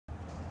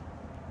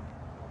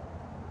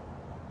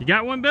You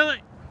got one, Billy? I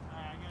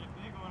got a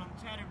big one on the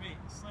chatterbait.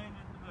 Slammed it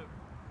in the boat.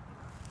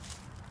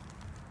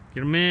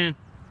 Get him in.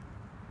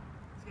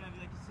 It's gotta be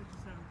like a 6 or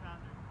 7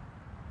 pounder.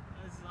 Oh,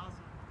 this is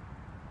awesome.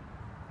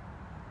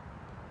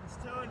 It's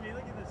towing me.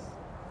 Look at this.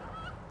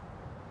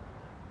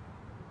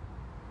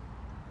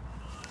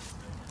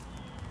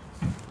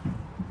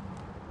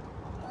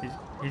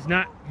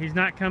 He's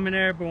not coming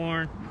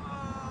airborne.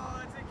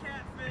 Oh, it's a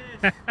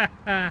catfish.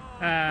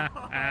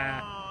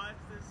 Oh,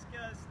 that's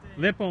disgusting.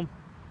 Lip him.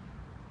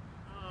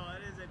 Oh,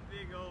 it is a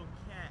big old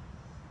cat.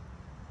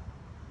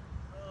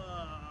 Oh,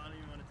 I don't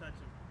even want to touch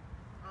him.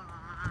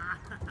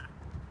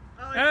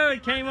 Oh,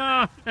 it came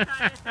off.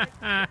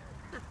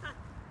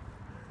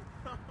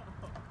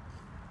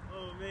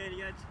 Oh man, you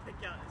gotta check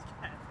out this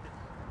catfish.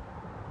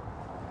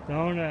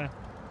 Don't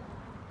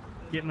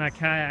get my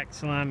kayak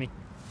slimy.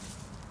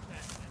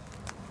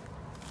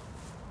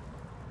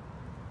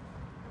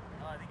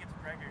 Oh, I think it's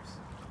preggers.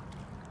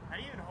 How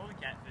do you even hold a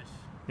catfish?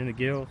 In the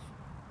gills.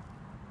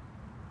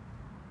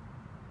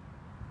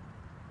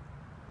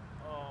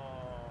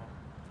 Oh.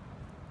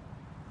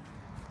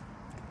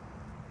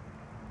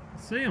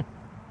 See him.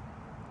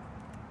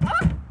 I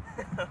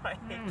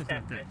hate That was not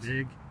catfish. that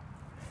big. I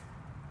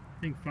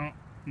think fought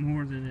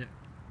more than it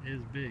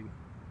is big.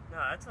 No,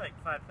 that's like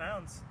 5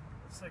 pounds.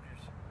 Those suckers.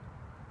 It's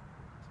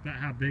about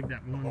how big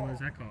that one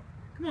was I caught.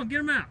 Come on, get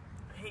him out.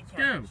 I hate Go.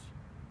 catfish.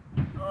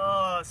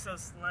 Oh, so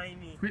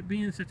slimy. Quit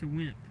being such a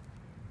wimp.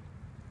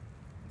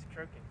 It's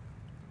croaking.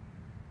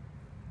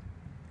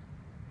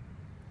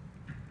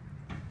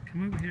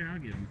 Come over here, I'll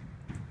get him.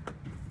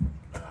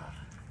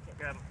 Can't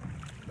grab him.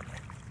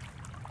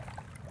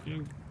 Go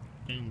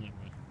down that way.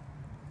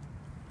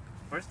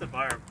 Where's the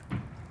barb?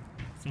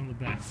 It's on the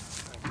back.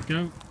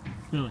 Go,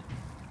 Billy.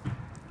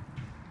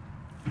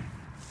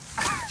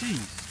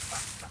 Jeez.